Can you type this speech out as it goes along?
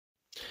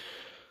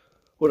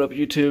What up,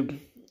 YouTube?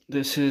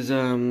 This is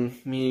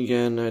me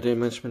again. I didn't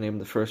mention my name in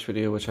the first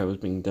video, which I was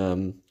being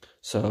dumb.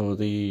 So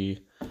the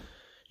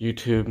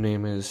YouTube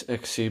name is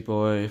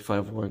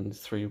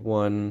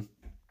XCBoy5131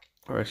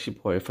 or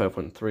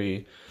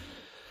XCBoy513.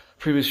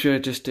 Previous video I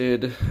just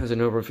did as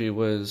an overview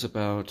was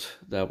about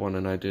that one,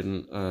 and I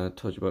didn't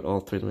told you about all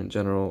three of them in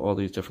general, all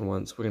these different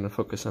ones. We're gonna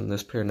focus on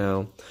this pair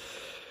now.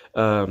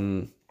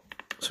 So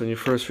when you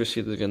first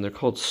receive it, again, they're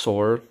called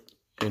SOAR.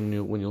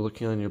 And when you're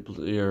looking on your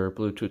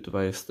Bluetooth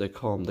device, they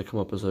come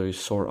up as a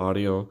SOAR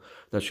audio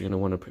that you're going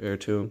to want to pair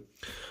to. When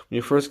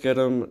you first get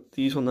them,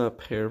 these will not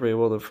pair very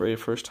well the very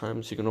first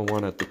time, so you're going to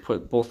want to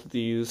put both of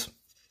these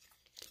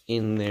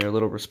in their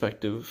little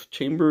respective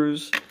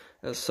chambers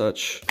as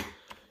such.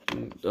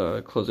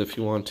 Close it if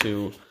you want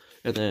to,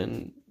 and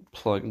then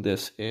plug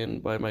this in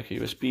by micro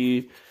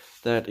USB.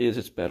 That is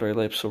its battery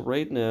life. So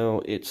right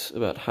now, it's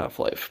about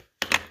half-life.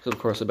 So of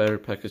course, the battery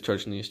pack is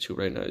charging these two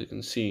right now. You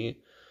can see.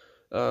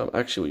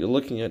 Actually, what you're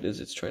looking at is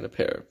it's trying to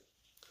pair.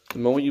 The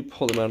moment you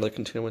pull them out of the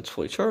container when it's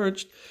fully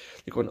charged,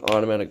 they go in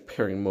automatic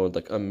pairing mode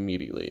like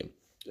immediately.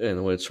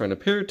 And what it's trying to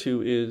pair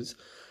to is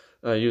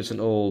I use my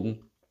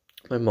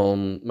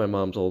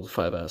mom's old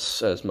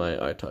 5S as my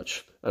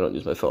iTouch. I don't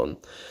use my phone.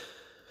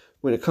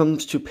 When it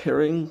comes to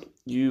pairing,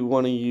 you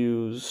want to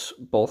use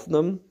both of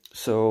them.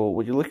 So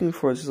what you're looking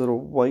for is these little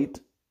white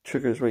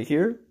triggers right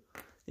here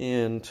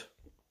and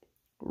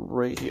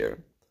right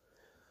here.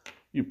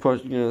 You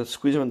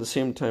squeeze them at the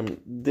same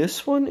time.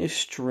 This one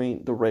is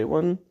the right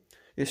one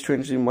is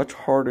strangely much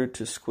harder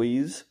to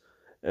squeeze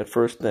at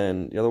first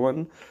than the other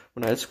one.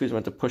 When I squeeze them,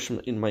 I have to push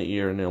them in my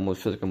ear, and I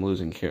almost feel like I'm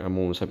losing hearing. I'm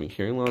almost having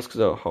hearing loss because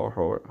of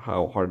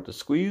how hard to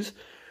squeeze.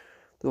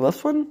 The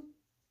left one,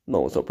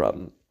 no, it's no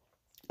problem.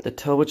 The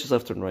tell which is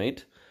left and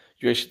right,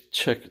 you guys should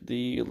check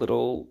the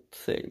little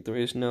thing. There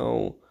is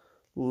no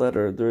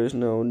letter, there is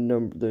no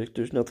number,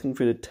 there's nothing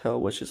for you to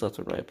tell which is left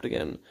and right. But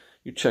again,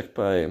 you check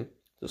by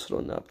this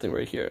little knob thing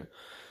right here.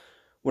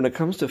 When it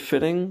comes to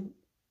fitting,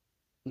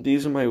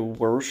 these are my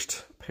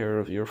worst pair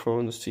of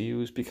earphones to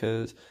use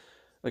because,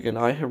 again,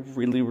 I have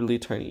really, really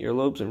tiny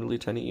earlobes and really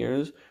tiny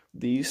ears.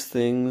 These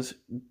things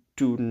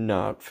do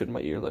not fit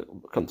my ear like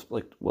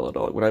well at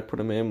all. When I put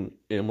them in,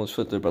 it almost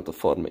feels like they're about to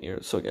fall in my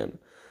ears. So again,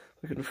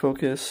 if I can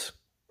focus,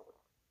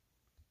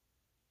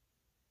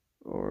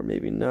 or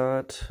maybe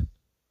not.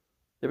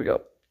 There we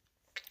go.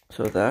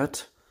 So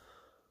that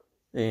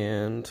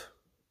and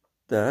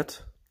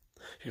that.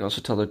 You can also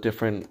tell they're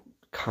different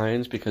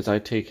kinds because I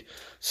take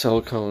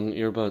silicone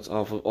earbuds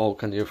off of all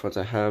kinds of earphones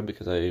I have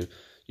because I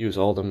use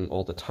all them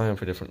all the time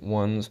for different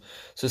ones.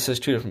 So this is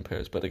two different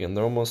pairs, but again,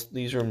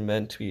 these are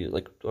meant to be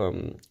like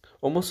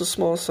almost the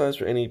smallest size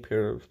for any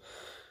pair of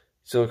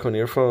silicone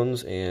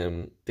earphones,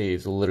 and they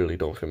literally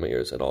don't fit my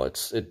ears at all.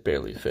 It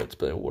barely fits,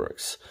 but it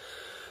works.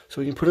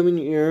 So you can put them in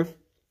your ear.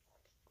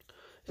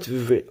 It's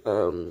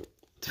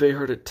very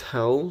hard to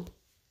tell,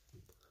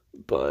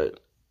 but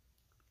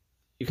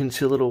you can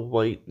see a little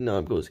white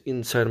knob goes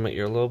inside of my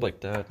earlobe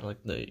like that,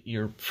 like the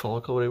ear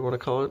follicle, whatever you want to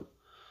call it,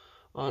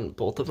 on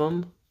both of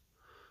them.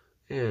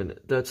 And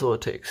that's all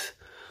it takes.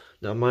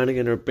 Now mine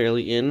again are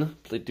barely in,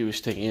 but they do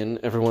stay in.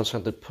 Every once in a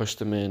while I have to push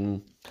them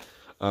in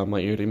my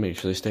ear to make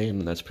sure they stay in,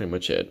 and that's pretty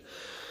much it.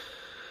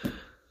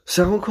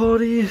 Sound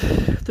quality,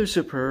 they're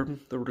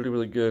superb. They're really,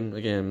 really good.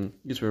 Again,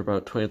 these were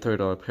about $20 to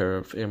 $30 pair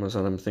of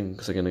Amazon, I'm thinking,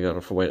 because again, I got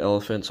it for White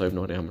Elephant, so I have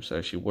no idea how much they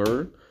actually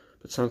were.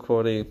 But sound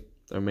quality,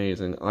 they're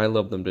amazing. I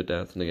love them to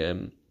death. And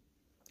again,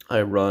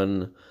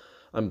 I'm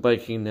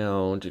biking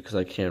now because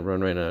I can't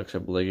run right now because I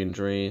have a leg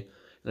injury,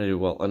 and I do a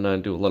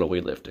lot of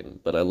weightlifting.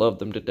 But I love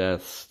them to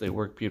death. They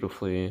work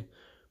beautifully.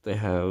 They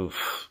have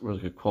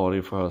really good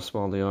quality for how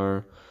small they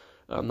are.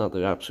 Not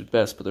the absolute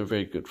best, but they're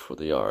very good for what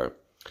they are.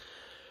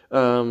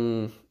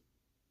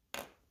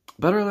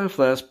 Battery life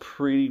lasts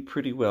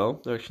pretty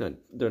well.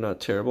 They're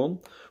not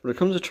terrible. When it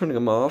comes to turning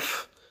them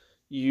off,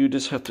 you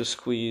just have to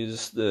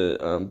squeeze the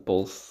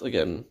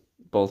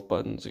both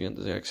buttons again at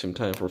the exact same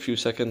time for a few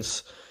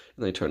seconds,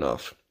 and they turn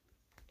off.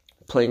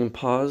 Playing and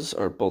pause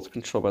are both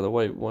controlled by the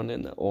white one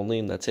and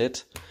that's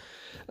it.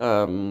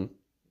 Now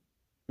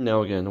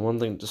again, one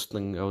thing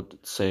I would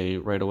say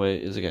right away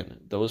is,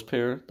 again,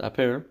 that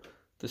pair,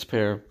 this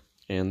pair,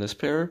 and this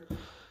pair.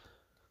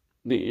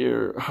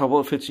 How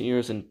well it fits in your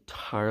ear is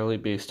entirely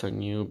based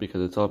on you,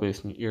 because it's all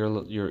based on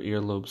your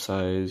earlobe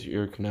size,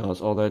 your ear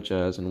canals, all that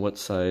jazz, and what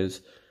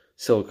size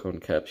silicone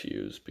caps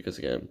you use. Because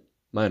again,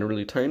 mine are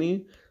really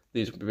tiny.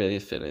 These really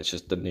fit. It's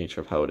just the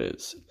nature of how it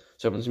is.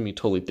 So everyone's going to be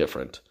totally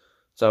different.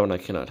 So that one I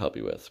cannot help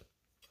you with.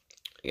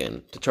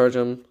 Again, to charge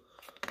them,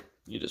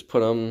 you just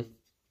put them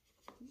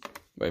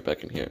right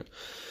back in here.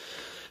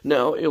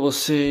 Now, it will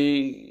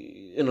say,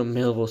 in a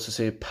mail, it will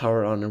say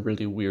power on a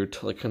really weird,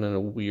 kind of a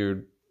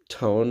weird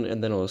tone,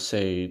 and then it will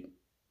say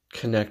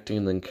connecting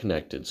and then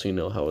connected, so you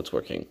know how it's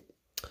working.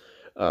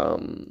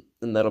 And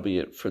that'll be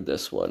it for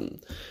this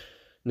one.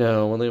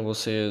 Now, one thing I will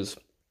say is,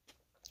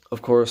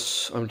 of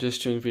course, I'm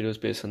just doing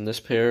videos based on this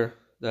pair,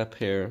 that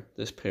pair,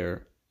 this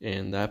pair,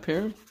 and that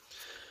pair.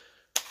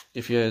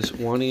 If you guys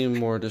want any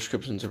more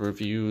descriptions or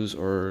reviews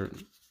or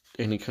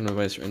any kind of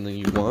advice or anything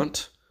you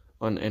want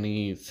on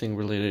anything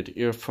related to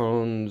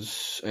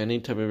earphones, any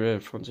type of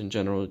earphones in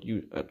general,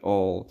 you at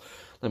all,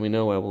 let me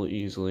know. I will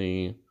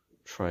easily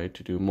try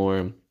to do more.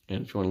 And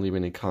if you want to leave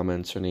any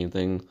comments or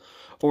anything,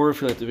 or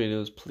if you like the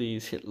videos,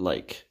 please hit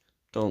like.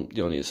 You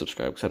don't need to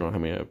subscribe because I don't know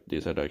how many of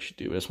these I'd actually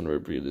do. I just want to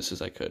review this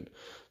as I could.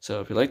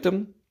 So if you like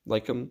them,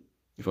 like them.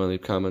 If you want to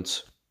leave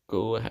comments,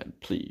 go ahead,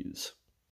 please.